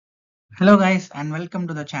Hello guys and welcome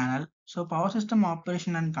to the channel. So power system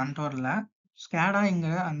operation and controlல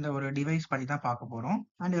ஸ்கேடாங்கிற அந்த ஒரு device பத்தி தான் பார்க்க போறோம்.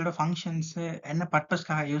 அண்ட் இதோட ஃபங்க்ஷன்ஸ் என்ன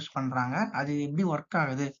பர்பஸ்க்காக யூஸ் பண்றாங்க, அது எப்படி ஒர்க்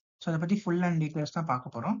ஆகுது, ஸோ அதை பத்தி ஃபுல் அண்ட் டீடைல்ஸ் தான்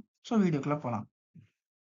பார்க்க போறோம். ஸோ வீடியோக்குள்ள போலாம்.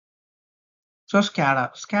 ஸோ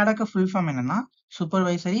ஸ்கேடாக்கு ஃபுல் ஃபார்ம் என்னன்னா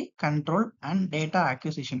supervisory control and data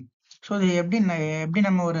acquisition. So இது எப்படி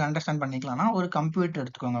நம்ம ஒரு அண்டர்ஸ்டாண்ட் பண்ணிக்கலாம்னா, ஒரு கம்ப்யூட்டர்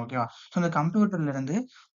எடுத்துக்கோங்க, ஓகேவா? ஸோ அந்த கம்ப்யூட்டர்ல இருந்து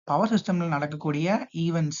பவர் சிஸ்டம்ல நடக்கக்கூடிய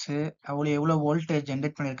ஈவெண்ட்ஸ், அவ்வளோ எவ்வளோ வோல்டேஜ்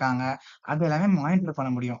ஜென்ரேட் பண்ணியிருக்காங்க, அது எல்லாமே மானிட்டர் பண்ண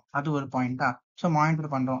முடியும். அது ஒரு பாயிண்டா. ஸோ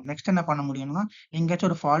மானிட்டர் பண்றோம். நெக்ஸ்ட் என்ன பண்ண முடியும்னா, எங்கேயாச்சும்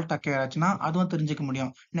ஒரு ஃபால்ட் அக்கர் ஆச்சுன்னா அதுவும் தெரிஞ்சுக்க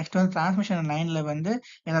முடியும். நெக்ஸ்ட் வந்து டிரான்ஸ்மிஷன் லைன்ல வந்து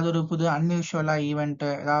ஏதாவது ஒரு புது அன்யூஷுவலா ஈவெண்ட்,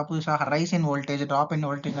 ஏதாவது புதுசாக rice in voltage drop in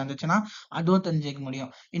voltage வந்துச்சுன்னா அதுவும் தெரிஞ்சுக்க முடியும்.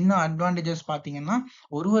 இன்னும் அட்வான்டேஜஸ் பார்த்தீங்கன்னா,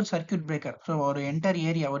 ஒரு சர்க்யூட் பிரேக்கர், ஸோ ஒரு என்டர்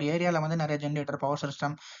ஏரியா, ஒரு ஏரியாவில் வந்து நிறைய generator, power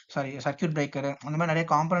system, sorry circuit breaker, அந்த மாதிரி நிறைய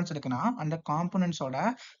காம்பனன்ட்ஸ் இருக்குன்னா அந்த காம்பனன்ட்ஸோட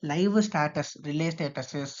live status, relay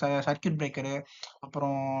status, circuit breaker,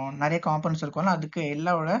 அப்புறம் நிறைய காம்பனன்ட்ஸ் இருக்கும்ல, அதுக்கு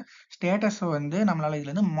எல்லாரோட ஸ்டேட்டஸ் வந்து நம்மளால இதுல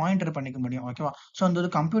இருந்து மானிட்டர் பண்ணிக்க முடியும், ஓகேவா? ஸோ அந்த ஒரு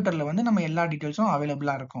கம்ப்யூட்டர்ல வந்து நம்ம எல்லா டீட்டெயில்ஸும்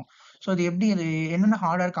அவைலபிளா இருக்கும். ஸோ இது எப்படி, இது என்னென்ன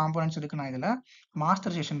ஹார்ட்வேர் காம்பனன்ட்ஸ் இருக்குன்னா இதுல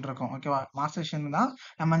மாஸ்டர் ஸ்டேஷன் இருக்கும், ஓகேவா? மாஸ்டர் ஸ்டேஷன் தான்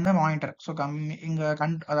நம்ம இந்த மானிட்டர். ஸோ இங்க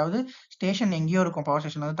அதாவது ஸ்டேஷன் எங்கேயோ இருக்கும், பவர்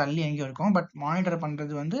ஸ்டேஷன் வந்து தள்ளி எங்கேயோ இருக்கும், பட் மானிட்டர்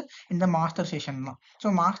பண்றது வந்து இந்த மாஸ்டர் ஸ்டேஷன் தான்.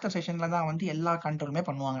 ஸோ மாஸ்டர் ஸ்டேஷன்ல தான் வந்து எல்லா கண்ட்ரோலுமே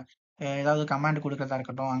பண்ணுவாங்க. ஏதாவது கமாண்ட் கொடுக்கறதா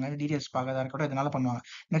இருக்கட்டும், அங்க டீடைல்ஸ் பார்க்கறதா இருக்கட்டும், இதனால பண்ணுவாங்க.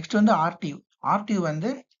 நெக்ஸ்ட் வந்து ஆர்டியூ. ஆர்டியூ வந்து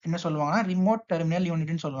என்ன சொல்லுவாங்கன்னா, ரிமோட் டெர்மினல்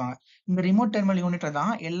யூனிட்னு சொல்லுவாங்க. இந்த ரிமோட் டெர்மினல் யூனிட்ல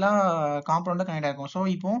தான் எல்லா காம்பவுண்டும் கனெக்ட் ஆயிருக்கும். ஸோ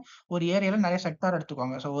இப்போ ஒரு ஏரியால நிறைய செக்டார்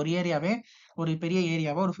எடுத்துக்கோங்க. ஸோ ஒரு ஏரியாவே, ஒரு பெரிய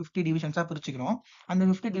ஏரியாவை ஒரு 50 டிவிஷன்ஸா பிரிச்சுக்கிறோம். அந்த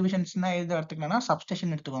 50 டிவிஷன்ஸ்னா எது எடுத்துக்கலாம்னா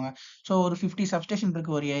சப்ஸ்டேஷன் எடுத்துக்கோங்க. ஸோ ஒரு 50 சப்ஸ்டேஷன்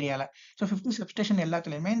இருக்கு ஒரு ஏரியால. ஸோ 50 சப்ஸ்டேஷன்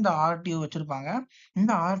எல்லாத்துலயுமே இந்த ஆர்டியூ வச்சிருப்பாங்க.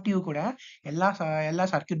 இந்த ஆர்டியூ கூட எல்லா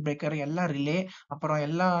சர்க்யூட் பிரேக்கர், எல்லா ரிலே, அப்புறம்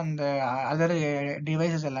எல்லா அந்த அதர்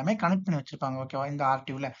டிவைசஸ் எல்லாமே கனெக்ட் பண்ணி வச்சிருப்பாங்க, ஓகேவா? இந்த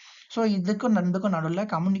ஆர்டியூல. ஸோ இதுக்கும் ரெண்டுக்கும் நடுவில்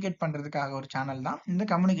கம்யூனிகேட் பண்றதுக்காக ஒரு சேனல் தான் இந்த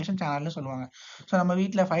கம்யூனிகேஷன் சேனல்னு சொல்லுவாங்க. ஸோ நம்ம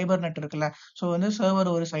வீட்டில் ஃபைபர் நெட் இருக்குல்ல, ஸோ வந்து சர்வர்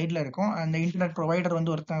ஒரு சைடில் இருக்கும், அந்த இன்டர்நெட் ப்ரொவைடர்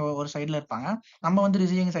வந்து ஒரு சைடில் இருப்பாங்க, நம்ம வந்து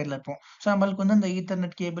ரிசீவிங் சைடில் இருப்போம். ஸோ நம்மளுக்கு வந்து இந்த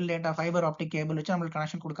ethernet cable, data fibre optic cable வச்சு நம்மளுக்கு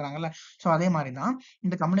கனெக்ஷன் கொடுக்குறாங்கல்ல. ஸோ அதே மாதிரி தான்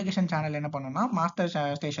இந்த கம்யூனிகேஷன் சேனல் என்ன பண்ணும்னா, மாஸ்டர்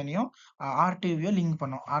ஸ்டேஷனையும் ஆர்டிவியோ லிங்க்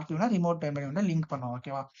பண்ணும். ஆர்டிவினா ரிமோட் டெர்மினல் லிங்க் பண்ணும்,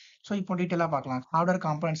 ஓகேவா? ஸோ இப்போ டீட்டெயிலா பார்க்கலாம். ஹார்ட்வேர்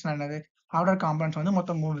காம்பனன்ட்ஸ்னா என்னது? ஹார்ட்வேர் காம்பனன்ட்ஸ் வந்து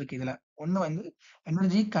மொத்தம் 3 இருக்கு இதுல. ஒண்ணு வந்து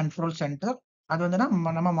எனர்ஜி கண்ட்ரோல் சென்டர். அது வந்து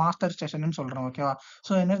நம்ம மாஸ்டர் ஸ்டேஷன்னு சொல்றோம், ஓகேவா?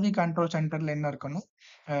 ஸோ எனர்ஜி கண்ட்ரோல் சென்டர்ல என்ன இருக்குன்னா,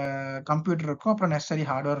 கம்ப்யூட்டர் இருக்கும், அப்புறம் நெசசரி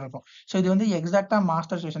ஹார்ட்வேர் இருக்கும். ஸோ இது வந்து எக்ஸாக்ட்டா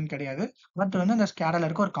மாஸ்டர் ஸ்டேஷன் கிடையாது. பட் வந்து இந்த ஸ்கேடால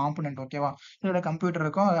இருக்க ஒரு காம்பனன்ட், ஓகேவா? இதோட கம்ப்யூட்டர்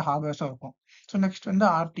இருக்கும், அது ஹார்ட்வேர்ஸும் இருக்கும். ஸோ நெக்ஸ்ட் வந்து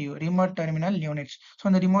ஆர்டியூ, ரிமோட் டெர்மினல் யூனிட்ஸ். ஸோ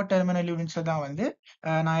அந்த ரிமோட் டெர்மினல் யூனிட்ஸ்ல தான் வந்து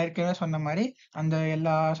நான் ஏற்கனவே சொன்ன மாரி அந்த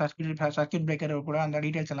எல்லா சர்க்யூட் பிரேக்கர் கூட அந்த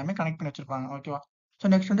டீடைல்ஸ் எல்லாமே கனெக்ட் பண்ணி வச்சிருப்பாங்க, ஓகேவா? ஸோ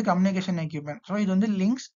நெக்ஸ்ட் வந்து கம்யூனிகேஷன் எக்யூப்மென்ட். ஸோ இது வந்து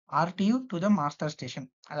links ஆர்டியூ to the master station.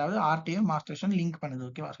 அதாவது ஆர்டியூ மாஸ்டர் ஸ்டேஷன் லிங்க் பண்ணுது,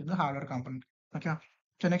 ஓகேவா? ஸோ இது ஹார்ட்வேர் காம்பனன்ட், ஓகேவா?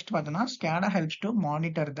 ஸோ நெக்ஸ்ட் பார்த்தோம்னா SCADA helps to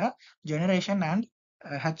monitor the generation and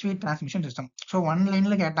HV transmission system. So one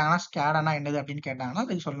லைன்ல கேட்டாங்கன்னா ஸ்கேடானா என்னது அப்படின்னு கேட்டாங்கன்னா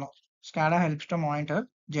அதுக்கு சொல்லணும். SCADA helps to monitor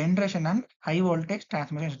generation and high voltage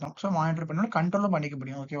transmission system. So monitor பண்ணணும், கண்ட்ரோலும் பண்ணிக்க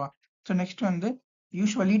முடியும், ஓகேவா? ஸோ நெக்ஸ்ட் வந்து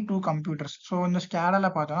யூஸ்வலி 2 கம்ப்யூட்டர்ஸ். ஸோ இந்த ஸ்கேடால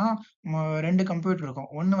பார்த்தோம்னா 2 கம்ப்யூட்டர்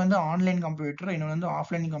இருக்கும். ஒண்ணு வந்து ஆன்லைன் கம்ப்யூட்டர், இன்னொன்னு வந்து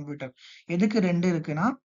ஆஃப்லைன் கம்ப்யூட்டர். எதுக்கு 2 இருக்குன்னா,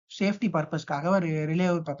 சேஃப்டி பர்ப்பஸ்க்காக, ஒரு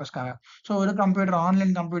ரிலேயபிள் பர்ப்பஸ்க்காக. ஸோ ஒரு கம்ப்யூட்டர்,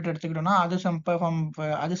 ஆன்லைன் கம்ப்யூட்டர் எடுத்துக்கிட்டோம்னா,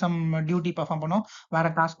 அது சம் டியூட்டி பெர்ஃபார்ம் பண்ணும்,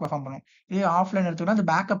 வேற டாஸ்க் பெர்ஃபார்ம் பண்ணும். இதே ஆஃப்லைன் எடுத்துக்கிட்டா அது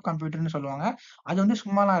பேக்கப் கம்ப்யூட்டர்ன்னு சொல்லுவாங்க. அது வந்து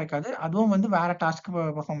சும்மாலாம் இருக்காது. அதுவும் வந்து வேற டாஸ்க்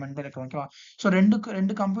பெர்ஃபார்ம் பண்ணிட்டு இருக்கும், ஓகேவா? ஸோ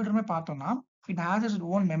 2 கம்ப்யூட்டருமே பார்த்தோம்னா, it has its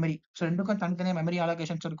own memory. So 2க்கும் தனித்தனியா மெமரி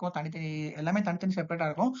அலோகேஷன்ஸ் இருக்கும். எல்லாமே தனித்தனி செப்பரேட்டா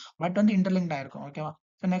இருக்கும். பட் வந்து இன்டர்லிங்க்ட் ஆயிருக்கும், ஓகேவா?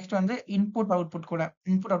 ஸோ நெக்ஸ்ட் வந்து இன்புட்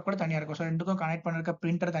அவுட்புட் தனியா இருக்கும். ஸோ 2க்கும் கனெக்ட் பண்ணிருக்க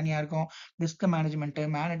பிரிண்டர் தனியா இருக்கும். டிஸ்க் மேனேஜ்மென்ட்,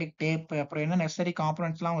 மேக்னெட்டிக் டேப், அப்புறம் என்ன நெசசரி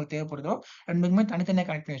காம்போனன்ட்ஸ்லாம் உங்களுக்கு தேவைப்படுதோ 2க்குமே தனித்தனியா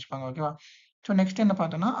கனெக்ட் பண்ணி வச்சுப்பாங்க, ஓகேவா? ஸோ நெக்ஸ்ட் என்ன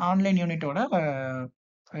பார்த்தோம்னா, ஆன்லைன் யூனிட்டோட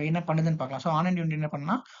என்ன பண்ணுதுன்னு பார்க்கலாம். ஸோ ஆன்லைன் யூனிட் என்ன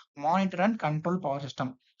பண்ணும்னா, monitor and control power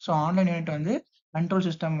system. So online unit வந்து கண்ட்ரோல்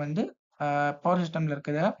சிஸ்டம் வந்து பவர் சிஸ்டம்ல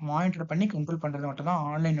இருக்கிறத மானிட்டர் பண்ணி கண்ட்ரோல் பண்றது மட்டும் தான்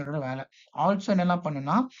ஆன்லைன் யூனிட்டோட வேலை. ஆல்சோ என்னெல்லாம்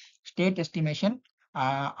பண்ணும்னா, ஸ்டேட் எஸ்டிமேஷன்,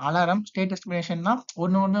 அலாரம். ஸ்டேட் எஸ்டிமேஷன்னா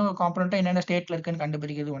ஒண்ணு காம்போனன்ட்டா என்னென்ன ஸ்டேட்ல இருக்குன்னு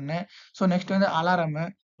கண்டுபிடிக்கிறது ஒண்ணு. ஸோ நெக்ஸ்ட் வந்து அலாரம்,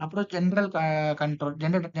 அப்புறம் general control,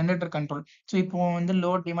 generator control. So இப்போ வந்து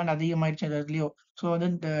லோட் டிமாண்ட் அதிகமாயிடுச்சு எதுலயோ, ஸோ வந்து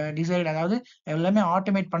டிசைட், அதாவது எல்லாமே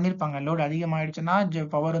ஆட்டோமேட் பண்ணியிருப்பாங்க. லோட் அதிகமாயிடுச்சுன்னா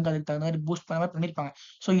பவர் வந்து அதுக்கு தகுந்த மாதிரி பூஸ்ட் பண்ண மாதிரி பண்ணியிருப்பாங்க.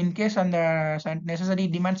 ஸோ இன்கேஸ் அந்த நெசசரி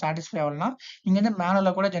டிமாண்ட் சாட்டிஸ்ஃபை ஆகலனா நீங்க வந்து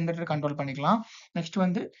மேனுவலா கூட ஜெனரேட்டர் கண்ட்ரோல் பண்ணிக்கலாம். நெக்ஸ்ட்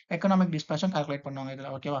வந்து எக்கனாமிக் டிஸ்பேச்சும் கால்குலேட் பண்ணுவாங்க இதுல,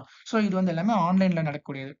 ஓகேவா? ஸோ இது வந்து எல்லாமே ஆன்லைன்ல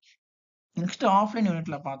நடக்கக்கூடியது. நெக்ஸ்ட் ஆஃப்லைன்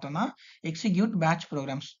யூனிட்ல பார்த்தோம்னா, எக்ஸிக்யூட் பேட்ச்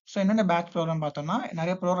ப்ரோகிராம்ஸ். ஸோ என்னென்ன பேட்ச் ப்ரோகிராம் பார்த்தோம்னா,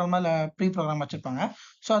 நெறைய ப்ரோகிராம்லாம் ப்ரீ ப்ரோகிராம் வச்சிருப்பாங்க.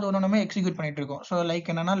 ஸோ அது ஒன்னொன்னுமே எக்ஸிக்யூட் பண்ணிட்டு இருக்கும். ஸோ லைக்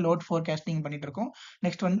என்னன்னா, லோட் ஃபோர்காஸ்டிங் பண்ணிட்டு இருக்கும்.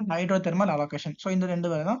 நெக்ஸ்ட் வந்து ஹைட்ரோ தெர்மல் அலோகேஷன். ஸோ இந்த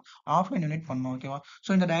 2 வேலை தான் ஆஃப்லைன் யூனிட் பண்ணணும். ஓகேவா?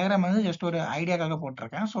 ஸோ இந்த டயகிராம் வந்து ஜஸ்ட் ஒரு ஐடியாக்காக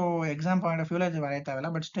போட்டிருக்கேன். ஸோ எக்ஸாம் பாயிண்ட் ஆஃப் வியூல இது வரைய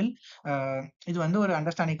தேவையில்ல. பட் ஸ்டில் அ இது வந்து ஒரு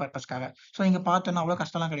அண்டர்ஸ்டாண்டிங் பர்ப்பஸ்க்காக. ஸோ இங்க பார்த்தோம்னா அவ்வளோ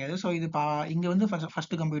கஷ்டம்லாம் கிடையாது. ஸோ இது இங்க வந்து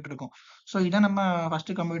ஃபர்ஸ்ட் கம்ப்யூட்டர் இருக்கும். ஸோ இத நம்ம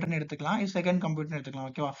ஃபர்ஸ்ட் கம்ப்யூட்டர்ன்னு எடுத்துக்கலாம். இது செகண்ட் கம்ப்யூட்டர்ன்னு எடுத்துக்கலாம்.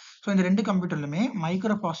 ஓகேவா? ஸோ இந்த 2 கம்ப்யூட்டர்லுமே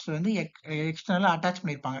மைக்ரோ ப்ராசஸர் வந்து எக்ஸ்டர்னலா அட்டாச்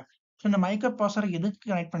பண்ணியிருப்பாங்க. ஸோ இந்த மைக்ரோ ப்ராசஸர் எதுக்கு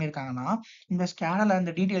கனெக்ட் பண்ணியிருக்காங்கன்னா, இந்த ஸ்கேடால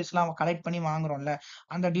இந்த டீட்டெயில்ஸ்லாம் கலெக்ட் பண்ணி வாங்குறோம்ல,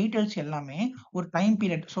 அந்த டீட்டெயில்ஸ் எல்லாமே ஒரு டைம்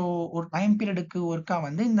பீரியட். ஸோ ஒரு டைம் பீரியடுக்கு ஒருக்கா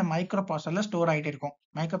வந்து இந்த மைக்ரோ ப்ராசஸர்ல ஸ்டோர் ஆயிட்டே இருக்கும்.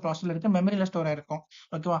 மைக்ரோ ப்ராசஸர்ல இருக்க மெமரியில ஸ்டோர் ஆயிருக்கும்.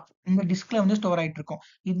 ஓகேவா? இந்த டிஸ்க்ல வந்து ஸ்டோர் ஆயிட்டு இருக்கும்.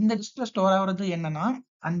 இந்த டிஸ்க்ல ஸ்டோர் ஆகுறது என்னன்னா,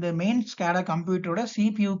 அந்த மெயின் ஸ்கேடா கம்ப்யூட்டரோட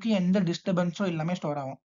சிபியூக்கு எந்த டிஸ்டர்பன்ஸும் இல்லாம ஸ்டோர்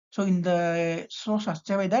ஆகும். ஸோ இந்த சச்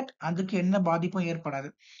அ வே தட் அதுக்கு எந்த பாதிப்பும் ஏற்படாது.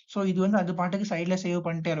 ஸோ இது வந்து அது பாட்டுக்கு சைட்ல சேவ்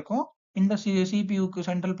பண்ணிட்டே இருக்கும். இந்த சிபியூக்கு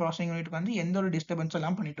சென்ட்ரல் ப்ராசஸிங் யூனிட்க்கு வந்து எந்த ஒரு டிஸ்டர்பன்ஸும்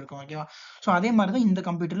இல்லாம பண்ணிட்டு இருக்கும். ஓகேவா? ஸோ அதே மாரி தான் இந்த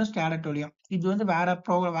கம்ப்யூட்டர்ல ஸ்கேடட்டோலியும். இது வந்து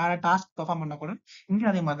வேற டாஸ்க் பெர்ஃபார்ம் பண்ணா கூட,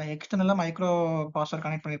 இங்கேயும் அதே மாரி தான். எக்ஸ்டர்னலா மைக்ரோ ப்ராசஸர்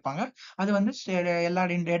கனெக்ட் பண்ணியிருப்பாங்க. அது வந்து எல்லா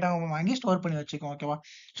டேட்டாவும் வாங்கி ஸ்டோர் பண்ணி வச்சுக்கும். ஓகேவா?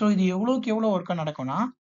 ஸோ இது எவ்வளோக்கு எவ்வளோ ஒர்க்கா நடக்கும்னா,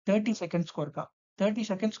 30 செகண்ட்ஸ்க்கு ஒருக்கா. 30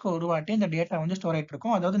 செகண்ட்ஸ்க்கு ஒரு வாட்டி இந்த டேட்டா வந்து ஸ்டோர் ஆயிட்டு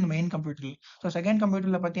இருக்கும். அதாவது இந்த மெயின் கம்ப்யூட்டர்ல. ஸோ செகண்ட்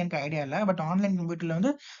கம்ப்யூட்டர்ல பத்தி எனக்கு ஐடியா இல்ல. பட் ஆன்லைன் கம்ப்யூட்டர்ல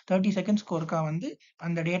வந்து 30 செகண்ட்ஸ்க்கு ஒருக்கா வந்து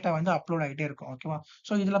அந்த டேட்டா வந்து அப்லோட் ஆயிட்டே இருக்கும். ஓகேவா?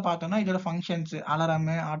 ஸோ இதுல பார்த்தோம்னா, இதோட functions alarm,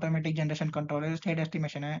 automatic generation control, state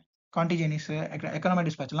estimation, கான்டிஜெனிஸ், economic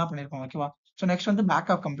டிஸ்பேட்ச்லாம் பண்ணியிருப்போம். ஓகேவா? ஸோ நெக்ஸ்ட் வந்து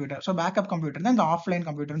backup computer. So backup computer தான் இந்த ஆஃப்லைன்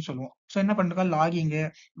கம்ப்யூட்டர்ன்னு சொல்லுவோம். ஸோ என்ன பண்றோம், லாகிங்கு,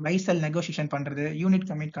 பை செல் நெகோசியேஷன் பண்றது, யூனிட்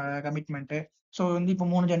கமிட்மென்ட். ஸோ வந்து இப்போ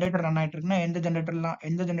 3 ஜெனரேட்டர் ரன் ஆயிட்டு இருக்குன்னா,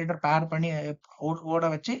 எந்த ஜெனரேட்டர் பேர் பண்ணி ஓட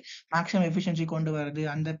வச்சு மேக்ஸிமம் எஃபிஷியன்சி கொண்டு வரது,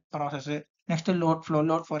 அந்த ப்ராசஸ். நெக்ஸ்ட்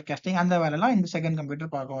லோட் ஃபோர்காஸ்டிங் அந்த வேலைலாம் இந்த செகண்ட்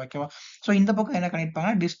கம்ப்யூட்டர் பார்க்கும். ஓகேவா? ஸோ இந்த பக்கம் என்ன கனெக்ட்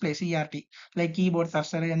பண்ணா display CRT like keyboard,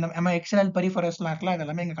 cursor, இந்த நம்ம எக்ஸ்டர்னல் பெரிஃபரல்ஸ்லாம் இருக்குல்ல,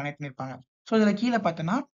 அதெல்லாமே இங்க கனெக்ட் பண்ணியிருப்பாங்க. ஸோ இதுல கீழ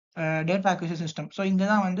பார்த்தோன்னா, டேட்டா அக்விசிஷன் சிஸ்டம். ஸோ இங்க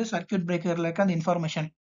தான் வந்து சர்க்யூட் பிரேக்கர்ல இருக்க அந்த இன்ஃபர்மேஷன்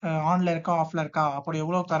ஆன்ல இருக்கா, ஆஃப்ல இருக்கா, அப்படி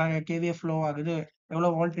எவ்வளோ கேவிஏ ஃப்ளோ ஆகுது, எவ்வளோ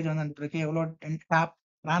வோல்டேஜ் வந்துட்டு இருக்கு, எவ்வளோ டேப்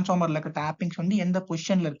டிரான்ஸ்ஃபார்மர்ல இருக்க டேப்பிங்ஸ் வந்து எந்த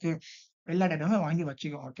பொசிஷன்ல இருக்கு, எல்லா டேட்டாவுமே வாங்கி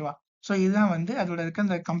வச்சுக்கும். ஓகேவா? ஸோ இதுதான் வந்து அதோட இருக்க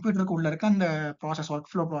அந்த கம்ப்யூட்டருக்கு உள்ள இருக்க அந்த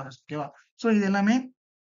ஒர்க் ஃப்ளோ ப்ராசஸ். ஓகேவா? ஸோ இது எல்லாமே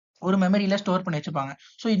ஒரு மெமரியில ஸ்டோர் பண்ணி வச்சுப்பாங்க.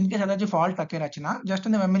 ஸோ இன்கேஸ் ஏதாச்சும் ஃபால்ட் அக்கர் ஆச்சுன்னா, ஜஸ்ட்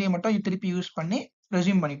இந்த மெமரிய மட்டும் திருப்பி யூஸ் பண்ணி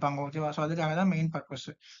ரெஸ்யூம் பண்ணிப்பாங்க. ஓகேவா? ஸோ அதுக்காக தான் மெயின் பர்ப்பஸ்.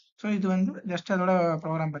 ஸோ இது வந்து ஜஸ்ட் அதோட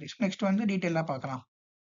ப்ரோகிராம் பத்தி. நெக்ஸ்ட் வந்து டீட்டெயிலா பார்க்கலாம்.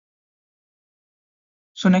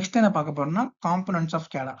 ஸோ நெக்ஸ்ட் என்ன பார்க்க போறோம்னா, காம்போனன்ட்ஸ் ஆஃப்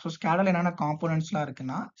ஸ்கேடா. ஸோ ஸ்கேடால என்னென்ன காம்போனன்ட்ஸ்லாம்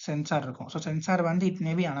இருக்குன்னா, சென்சார் இருக்கும். ஸோ சென்சார் வந்து it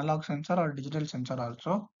may be analogue sensor R digital sensor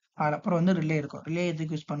also. அப்புறம் வந்து ரிலே இருக்கும். ரிலே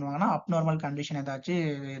எதுக்கு யூஸ் பண்ணுவாங்கன்னா, அப்நார்மல் கண்டிஷன் ஏதாச்சும்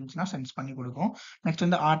இருந்துச்சுன்னா சென்ஸ் பண்ணி குடுக்கும். நெக்ஸ்ட்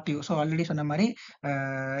வந்து ஆர்டியூ. ஸோ ஆல்ரெடி சொன்ன மாரி அ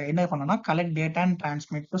என்ன பண்ணும்னா, collect data and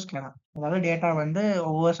transmit two SCADA. அதாவது டேட்டா வந்து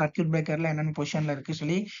ஒவ்வொரு சர்க்யூட் பிரேக்கர்ல என்னென்ன பொசிஷன்ல இருக்கு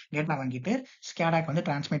சொல்லி டேட்டா வாங்கிட்டு, ஸ்கேடாக்கு வந்து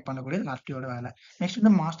டிரான்ஸ்மிட் பண்ணக்கூடியது ஆர்டியூவோட வேலை. நெக்ஸ்ட்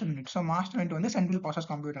வந்து master unit. So master unit வந்து சென்ட்ரல் ப்ராசஸ்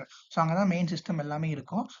கம்ப்யூட்டர். ஸோ அங்க தான் மெயின் சிஸ்டம் எல்லாமே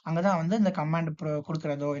இருக்கும். அங்க தான் வந்து இந்த கமாண்ட்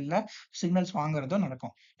குடுக்குறதோ, இல்ல சிக்னல்ஸ் வாங்குறதோ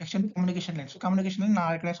நடக்கும். நெக்ஸ்ட் வந்து communication line. So communication line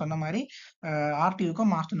நான் ஏற்கனவே சொன்ன மாரி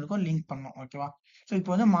ஆர்டியூக்கும் மாஸ்டருக்கும் லிங்க் பண்ணும். ஓகேவா? ஸோ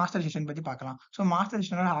இப்போ வந்து மாஸ்டர் செஷன் பத்தி பார்க்கலாம். ஸோ மாஸ்டர்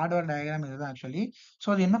செஷனோட ஹார்ட்வேர் டயகிராம் இதுதான் ஆக்சுவலி. ஸோ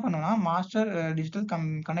அது என்ன பண்ணும்னா, master digital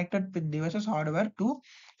connected with devices hardware two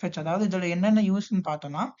fetch. அதாவது இதோட என்னென்ன யூஸ்ன்னு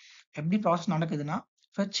பார்த்தோம்னா, எப்படி ப்ராசஸ் நடக்குதுன்னா,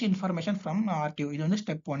 ஃபெட்ச் இன்ஃபர்மேஷன் ஃப்ரம் ஆர்டியூ. இது வந்து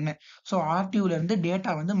ஸ்டெப் 1. ஸோ ஆர்டியூல இருந்து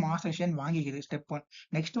டேட்டா வந்து மாஸ்டர் செஷன் வாங்கிக்குது ஸ்டெப் 1.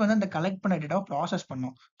 நெக்ஸ்ட் வந்து அந்த கலெக்ட் பண்ண டேட்டாவ ப்ராசஸ்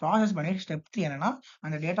பண்ணும். ப்ராசஸ் பண்ணி ஸ்டெப் 3 என்னன்னா,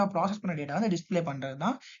 அந்த டேட்டா ப்ராசஸ் பண்ண டேட்டா வந்து டிஸ்ப்ளே பண்றது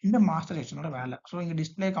தான் இந்த மாஸ்டர் செஷனோட வேலை. ஸோ இங்க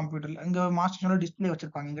டிஸ்ப்ளே கம்ப்யூட்டர்ல இங்க மாஸ்டர் செஷனோட டிஸ்ப்ளே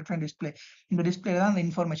வச்சிருப்பாங்க. இங்க இருக்கிற டிஸ்ப்ளே. இந்த டிஸ்ப்ளேல தான் அந்த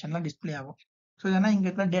இன்ஃபர்மேஷன்லாம் டிஸ்ப்ளே ஆகும். ஸோ ஏன்னா இங்க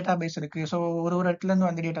இருக்கிற டேட்டா பேஸ் இருக்கு. ஸோ ஒரு இடத்துல இருந்து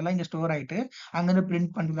வந்த டேட்டாலாம் இங்க ஸ்டோர் ஆயிட்டு, அங்கருந்து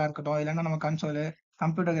பிரிண்ட் பண்றதா இருக்கட்டும், இல்லன்னா நம்ம கன்சோலு,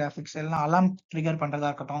 கம்ப்யூட்டர் கிராபிக்ஸ் எல்லாம் அலார்ம் ட்ரிகர் பண்றதா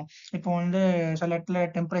இருக்கட்டும். இப்போ வந்து சில இடத்துல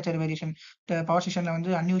டெம்பரேச்சர் வேரியேஷன், பவர் ஸ்டேஷன்ல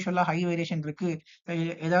வந்து அன்யூசுவலா ஹை வேரியேஷன் இருக்கு.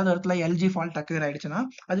 ஏதாவது இடத்துல எல்ஜி ஃபால்ட் அக்கர் ஆயிடுச்சுன்னா,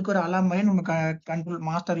 அதுக்கு ஒரு அலார்ம் மாரி நம்ம கண்ட்ரோல்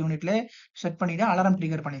மாஸ்டர் யூனிட்ல செட் பண்ணிட்டு அலாரம்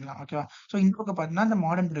ட்ரிகர் பண்ணிக்கலாம். ஓகேவா? ஸோ இந்த பக்கம் பார்த்தீங்கன்னா, இந்த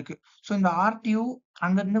மாடர்ன் இருக்கு. ஸோ இந்த ஆர்டியூ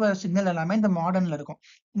அங்கருந்து வர சிக்னல் எல்லாமே இந்த மாடர்ன்ல இருக்கும்.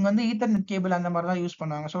 இங்க வந்து ஈத்தர்நெட் கேபிள் அந்த மாரி தான் யூஸ்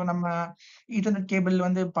பண்ணுவாங்க. ஸோ நம்ம ஈத்தர்நெட் கேபிள்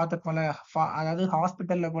வந்து பார்த்திருப்போம்ல. அதாவது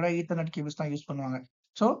ஹாஸ்பிட்டல்ல கூட ஈத்தர்நெட் கேபிள்ஸ் தான் யூஸ் பண்ணுவாங்க.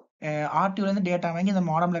 ஸோ ஆர்டியூலேருந்து டேட்டா வாங்கி இந்த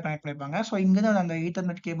மாடம்ல கனெக்ட் பண்ணியிருப்பாங்க. ஸோ இங்கருந்து அந்த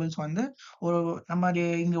ஈத்தர்நெட் கேபிள்ஸ் வந்து ஒரு நம்ம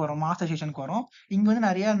இங்க வரும். மாஸ்டர் ஸ்டேஷனுக்கு வரும். இங்க வந்து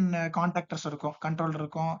நெறைய கான்டாக்டர்ஸ் இருக்கும். கண்ட்ரோலர்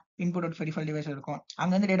இருக்கும். இன்புட் அவுட் வெரிஃபை டிவைஸ் இருக்கும்.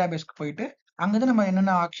 அங்கருந்து டேட்டாபேஸ்க்கு போயிட்டு, அங்கருந்து நம்ம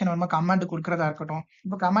என்னென்ன ஆக்ஷன் வேணுமோ கமாண்ட் குடுக்குறதா இருக்கட்டும்.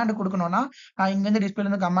 இப்போ கமாண்ட் குடுக்கணும்னா, நான் இங்கருந்து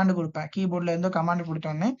டிஸ்ப்ளேலேருந்து கமாண்ட் குடுப்பேன். கீபோர்ட்ல இருந்து கமாண்ட்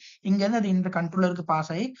குடுத்தோனே, இங்கருந்து அது இந்த கண்ட்ரோலருக்கு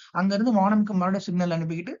பாஸ் ஆயி, அங்கருந்து மாடம்க்கு மறுபடியும் சிக்னல்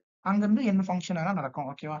அனுப்பிக்கிட்டு, அங்கருந்து என்ன ஃபங்ஷன் வேணா நடக்கும்.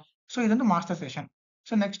 ஓகேவா? ஸோ இது வந்து மாஸ்டர் ஸ்டேஷன்.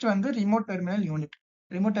 ஸோ நெக்ஸ்ட் வந்து ரிமோட் டெர்மினல் யூனிட்.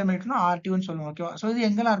 ரிமோட் டெர்மினேட்னா ஆர்டியூன்னு சொல்லுவோம். ஓகேவா? ஸோ இது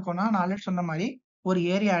எங்கெல்லாம் இருக்கும்னா, நான் ஆல்ரெடி சொன்ன மாரி ஒரு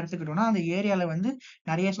ஏரியா எடுத்துக்கிட்டோம்னா, அந்த ஏரியால வந்து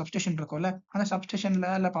நெறைய சப்ஸ்டேஷன் இருக்கும்ல. அந்த சப்ஸ்டேஷன்ல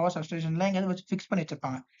இல்ல பவர் சப்ஸ்டேஷன்ல எங்கேயாவது வச்சு ஃபிக்ஸ் பண்ணி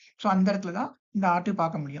வச்சிருப்பாங்க. ஸோ அந்த இடத்துல தான் இந்த ஆர்டிவ்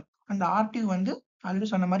பார்க்க முடியும். அந்த ஆர்டிவ் வந்து ஆல்ரெடி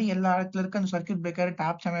சொன்ன மாரி எல்லா இடத்துல இருக்க அந்த சர்க்யூட் பிரேக்கர்,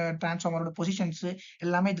 டிரான்ஸ்ஃபார்மரோட பொசிஷன்ஸ்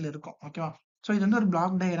எல்லாமே இதுல இருக்கும். ஓகேவா? ஸோ இது வந்து ஒரு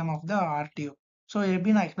black diagram of the ஆர்டிவ். So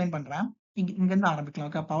எப்படி நான் எக்ஸ்பிளைன் பண்றேன். இங்கருந்து ஆரம்பிக்கலாம்.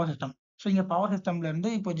 Okay, power system. ஸோ இங்க பவர் சிஸ்டம்ல இருந்து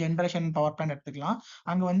இப்போ ஜெனரேஷன் பவர் பிளான்ட் எடுத்துக்கலாம்.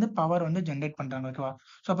 அங்க வந்து பவர் வந்து ஜெனரேட் பண்றாங்க. ஓகேவா?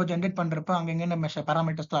 ஸோ அப்போ ஜெனரேட் பண்றப்ப அங்க இங்க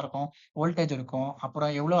பாராமீட்டர்ஸ்லாம் இருக்கும். வோல்டேஜ் இருக்கும்.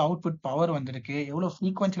 அப்புறம் எவ்வளோ அவுட்புட் பவர் வந்திருக்கு, எவ்வளோ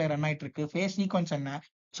ஃப்ரீக்வென்சில ரன் ஆயிட்டு இருக்கு, ஃபேஸ் சீக்வென்ஸ் என்ன.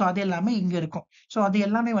 ஸோ அது எல்லாமே இங்க இருக்கும். ஸோ அது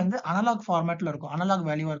எல்லாமே வந்து அனலாக் ஃபார்மேட்ல இருக்கும். அனலாக்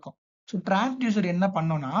வேல்யூவா இருக்கும். ஸோ டிரான்ஸ்டியூசர் என்ன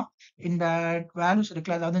பண்ணும்னா, இந்த வேல்யூஸ்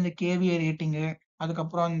இருக்குல்ல, அதாவது இந்த கேவிஏ ரேட்டிங்கு,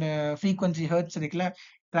 அதுக்கப்புறம் இந்த ஃப்ரீக்வென்சி ஹெர்ட்ஸ் இருக்குல்ல,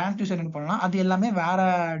 டிரான்ஸ்டியூசர் என்ன பண்ணும்னா, அது எல்லாமே வேற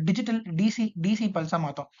டிஜிட்டல் டிசி பல்ஸா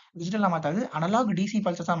மாத்தும். டிஜிட்டலா மாத்தாது. அனலாக் டிசி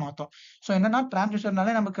பல்ஸஸா மாத்தும். ஸோ என்னன்னா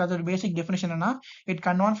டிரான்ஸ்டியூசர்னாலே நமக்கு அது ஒரு பேசிக் டெஃபினிஷன் என்னன்னா, it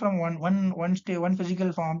converts from one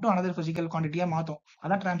physical form two another physical குவான்டிட்டியா மாத்தும்.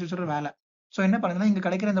 அதான் டிரான்ஸ்டியூசரோட வேலை. ஸோ என்ன பண்ணுதுன்னா, இங்க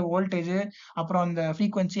கிடைக்கிற இந்த வோல்டேஜ், அப்புறம் இந்த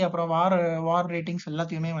ஃப்ரீக்வென்சி, அப்புறம் வார் ரேட்டிங்ஸ்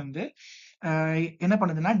எல்லாத்தையுமே வந்து என்ன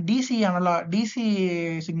பண்ணுதுன்னா, டிசி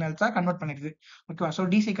சிக்னல்ஸா கன்வெர்ட் பண்ணிடுது. ஓகேவா? ஸோ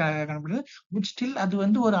டிசி கன்வெர்ட் பண்ணுது. பட் ஸ்டில் அது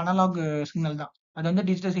வந்து ஒரு அனலாக் சிக்னல் தான். அது வந்து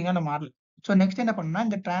டிஜிட்டல் சிக்னலா மாறல. ஸோ நெக்ஸ்ட் என்ன பண்ணும்னா,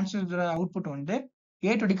 இந்த டிரான்ஸ்டியூசர் அவுட்புட் வந்து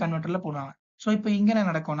ஏ டு டி கன்வெர்ட்டர்ல போடுவாங்க. ஸோ இப்போ இங்க என்ன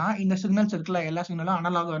நடக்கும்னா, இந்த சிக்னல்ஸ் இருக்குல்ல, எல்லா சிக்னலும்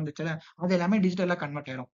அனலாகா இருந்துச்சுல்ல, அது எல்லாமே டிஜிட்டலா கன்வெர்ட்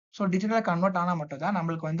ஆயிரும். ஸோ டிஜிட்டலா கன்வெர்ட் ஆனா மட்டும் தான்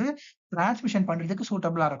நம்மளுக்கு வந்து டிரான்ஸ்மிஷன் பண்றதுக்கு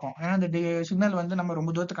சூட்டபிளா இருக்கும். ஏன்னா இந்த சிக்னல் வந்து நம்ம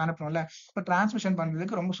ரொம்ப தூரத்துக்கு அனுப்புறோம்ல, இப்போ டிரான்ஸ்மிஷன்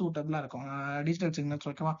பண்றதுக்கு ரொம்ப சூட்டபிளா இருக்கும். Digital signals.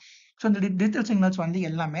 ஓகேவா? ஸோ இந்த டிஜிட்டல் சிக்னல்ஸ் வந்து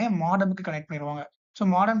எல்லாமே மாடம்க்கு கனெக்ட் பண்ணிருவாங்க. ஸோ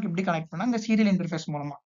மாடம்க்கு எப்படி கனெக்ட் பண்ணா, இந்த சீரியல் இன்டர்ஃபேஸ்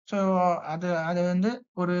மூலமா. ஸோ அது அது வந்து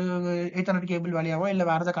ஒரு ஈத்தர்நெட் கேபிள் வழியாவோ, இல்ல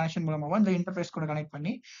வேற ஏதாவது கனெக்ஷன் மூலமாவோ இந்த இன்டர்ஃபேஸ் கூட கனெக்ட்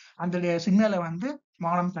பண்ணி, அந்த சிக்னல வந்து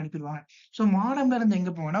மாடம்க்கு அனுப்பிருவாங்க. ஸோ மாடம்ல இருந்து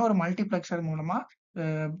எங்க போகும்னா, ஒரு மல்டிப்ளெக்சர் மூலமா அ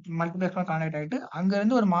மல்டிப்ளெக்ஸ்லாம் கனெக்ட் ஆயிட்டு, அங்க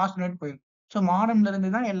இருந்து ஒரு மாஸ்டர் யூனிட் போயிரும். ஸோ மாடம்ல இருந்து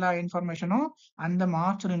தான் எல்லா இன்ஃபர்மேஷனும் அந்த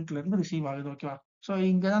மாஸ்டர் யூனிட்ல இருந்து ரிசீவ் ஆகுது. ஓகேவா? ஸோ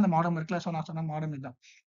இங்க தான் அந்த மாடம் இருக்குல்ல. ஸோ நான் சொன்ன மாடம் இதுதான்.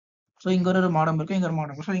 ஸோ இங்க ஒரு மாடம் இருக்கும். இங்க ஒரு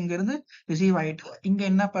மாடம் இருக்கும். ஸோ இங்கருந்து ரிசீவ் ஆயிட்டு, இங்க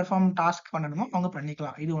என்ன பெர்ஃபார்ம் டாஸ்க் பண்ணணுமோ அவங்க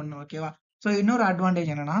பண்ணிக்கலாம். இது ஒண்ணு. ஓகேவா? ஸோ இன்னொரு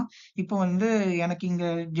அட்வான்டேஜ் என்னன்னா, இப்போ வந்து எனக்கு இங்க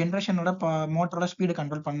ஜெனரேஷனோட மோட்டரோட ஸ்பீட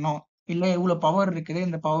கண்ட்ரோல் பண்ணணும். இல்ல இவ்ளோ பவர் இருக்குது.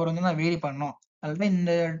 இந்த பவர் வந்து நான் வேரி பண்ணணும். அல்லது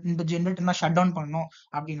இந்த இந்த ஜெனரேட்டர் நான் ஷட் டவுன் பண்ணணும்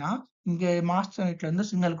அப்டின்னா, இங்க மாஸ்டர் யூனிட்ல இருந்து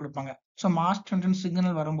சிக்னல் குடுப்பாங்க. ஸோ மாஸ்டர் யூனிட்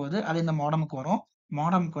சிக்னல் வரும்போது, அது இந்த மாடம்க்கு வரும்.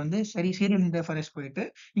 மாடம்க்கு வந்து சரி சீரியல் இன்டர்ஃபேஸ் போயிட்டு,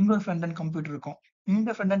 இங்க ஒரு ஃப்ரண்ட் எண்ட் கம்ப்யூட்டர் இருக்கும். இந்த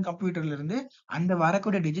ஃப்ரண்ட் எண்ட் கம்ப்யூட்டர்ல இருந்து அந்த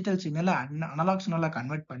வரக்கூடிய டிஜிட்டல் சிக்னல அனலாக் சிக்னலா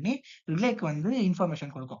கன்வெர்ட் பண்ணி ரிலேக்கு வந்து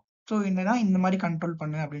இன்ஃபர்மேஷன் குடுக்கும். ஸோ இந்த மாரி கண்ட்ரோல்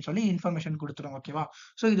பண்ணு அப்படின்னு சொல்லி இன்ஃபர்மேஷன் குடுத்துரும். ஓகேவா?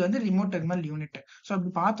 ஸோ இது வந்து ரிமோட் டெர்மினல் யூனிட். ஸோ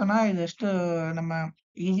அப்படி பார்த்தோம்னா, இது ஜஸ்ட் நம்ம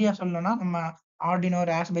ஈஸியா சொல்லணும்னா, நம்ம ஆர்டினோ,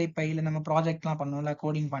 ராஸ்பெரி பைல நம்ம ப்ராஜெக்ட்லாம் பண்ணுவோம்ல,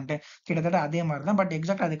 கோடிங் பண்ணிட்டு, கிட்டத்தட்ட அதே மாரி தான். பட்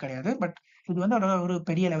எக்ஸாக்ட்டா அது கிடையாது. பட் இது வந்து ஒரு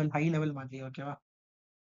பெரிய லெவல், ஹை லெவல் மாதிரி. ஓகேவா?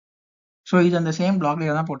 ஸோ இது அந்த சேம்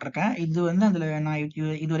பிளாக்ல தான் போட்டிருக்கேன். இது வந்து அதுல நான்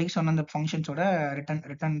இதுவரைக்கும் சொன்ன அந்த ஃபங்ஷன்ஸோட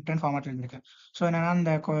ரிட்டர்ன் ஃபார்மேட்ல எழுதியிருக்கேன். ஸோ என்னன்னா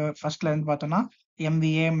இந்த ஃபர்ஸ்ட்ல இருந்து பார்த்தோம்னா,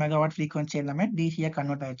 எம்விஏ, மெகாவாட், ஃப்ரீக்வென்சி எல்லாமே டிசியா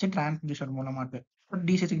கன்வெர்ட் ஆயிடுச்சு. டிரான்ஸ்டியூசர் மூலமாட்டு.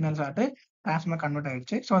 டிசி சிக்னல்ஸ் ஆட்டு டிரான்ஸ்ஃபார்மர் கன்வெர்ட்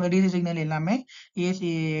ஆயிடுச்சு. ஸோ அந்த டிசி சிக்னல் எல்லாமே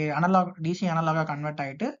ஏசி டிசி அனலாகா கன்வெர்ட்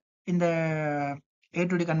ஆயிட்டு, இந்த ஏ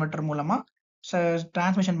டு டி கன்வெர்ட்டர் மூலமா ச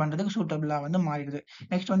டிரான்ஸ்மிஷன் பண்றதுக்கு சூட்டபிளா வந்து மாறிடுது.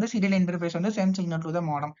 நெக்ஸ்ட் வந்து சீரியல் இன்டர்ஃபேஸ் வந்து சென்ட் சிக்னல் டூ த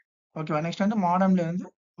மாடம். ஓகேவா? நெக்ஸ்ட் வந்து மாடம்ல இருந்து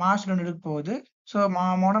மாஸ்டர் யூனிட்க்கு போகுது. ஸோ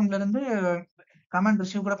மாடம்ல இருந்து கமாண்ட்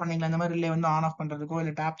ரிசீவ் கூட பண்ணிக்கலாம். இந்த மாரி ரிலே வந்து ஆன் ஆஃப் பண்றதுக்கோ,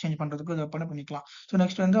 இல்ல டேப் சேஞ்ச் பண்றதுக்கோ இத பண்ணிக்கலாம். ஸோ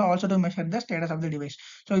நெக்ஸ்ட் வந்து also do measure the status of the device.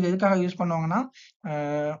 So இது எதுக்காக யூஸ் பண்ணுவாங்கன்னா, அ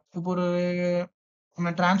இப்போ ஒரு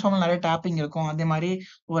நம்ம டிரான்ஸ்ஃபார்மர்ல நெறைய டேப்பிங் இருக்கும். அதே மாரி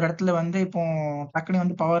ஒரு இடத்துல வந்து இப்போ டக்குனு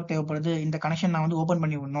வந்து பவர் தேவைப்படுது. இந்த கனெக்ஷன் நான் வந்து ஓப்பன்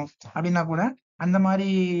பண்ணி விடணும். அப்டின்னா கூட அந்த மாரி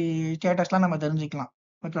ஸ்டேட்டஸ்லாம் நம்ம தெரிஞ்சுக்கலாம்.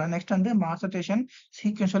 ஓகேவா? நெக்ஸ்ட் வந்து master station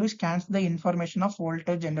sequentially scans the information of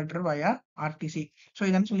voltage generator via RTC. So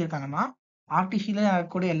இது என்ன சொல்லியிருக்காங்கன்னா, ஆர்டிசில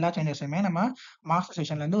இருக்கக்கூடிய எல்லா சேஞ்சஸுமே நம்ம மாஸ்டர்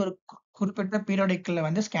ஸ்டேஷன்ல இருந்து ஒரு குறிப்பிட்ட பீரியாடிக்ல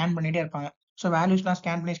வந்து ஸ்கேன் பண்ணிட்டே இருப்பாங்க. ஸோ வேல்யூஸ்லாம்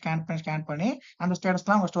ஸ்கேன் பண்ணி அந்த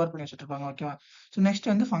ஸ்டேட்டஸ்லாம் அவங்க ஸ்டோர் பண்ணி வச்சுட்டுருப்பாங்க. ஓகேவா? ஸோ நெக்ஸ்ட்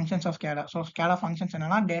வந்து functions of SCADA. So SCADA functions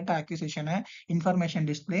என்னன்னா, data அக்விசிஷனு, information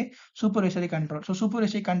display, supervisory control. So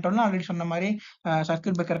supervisory கண்ட்ரோல்னா already சொன்ன மாரி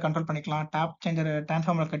சர்க்யூட் பிரேக்கர் கண்ட்ரோல் பண்ணிக்கலாம்.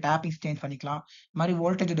 டிரான்ஸ்ஃபார்மருக்கு டேப்பிங்ஸ் சேஞ்ச் பண்ணிக்கலாம். இந்த மாரி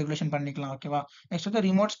வோல்டேஜ் ரெகுலேஷன் பண்ணிக்கலாம். ஓகேவா? நெக்ஸ்ட் வந்து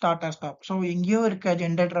remote start R stop. So எங்கேயோ இருக்க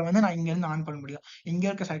ஜெனரேட்டர வந்து நான் இங்கேருந்து ஆன் பண்ண முடியும். இங்க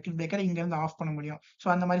இருக்க சர்க்யூட் பிரேக்கர் இங்கேருந்து ஆஃப் பண்ண முடியும். ஸோ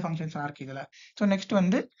அந்த மாரி ஃபங்ஷன்ஸ்லாம் இருக்கு இதுல. ஸோ நெக்ஸ்ட்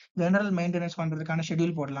வந்து ஜெனரல் மெயின்டனன்ஸ் பண்றதுக்கான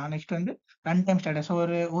ஷெட்யூல் போடலாம். நெக்ஸ்ட் வந்து ரன் டைம் ஸ்டேட்டஸ்.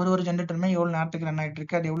 ஒரு ஜெனரேட்டருமே எவ்வளோ நேரத்துக்கு ரன் ஆயிட்டு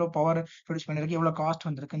இருக்கு, அது எவ்வளோ பவர் ப்ரொடியூஸ் பண்ணிருக்கு, எவ்வளோ காஸ்ட்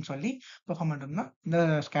வந்திருக்குன்னு சொல்லி பெர்ஃபார்ம் பண்றதுதான் இந்த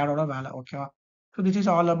ஸ்கேடாவோட வேலை. ஓகேவா? So this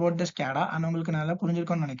is all about the SCADA. And உங்களுக்கு நல்லா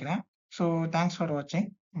புரிஞ்சிருக்கும்னு நினைக்கிறேன். ஸோ தேங்க்ஸ் ஃபார் வாட்சிங்.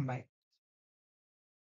 பை.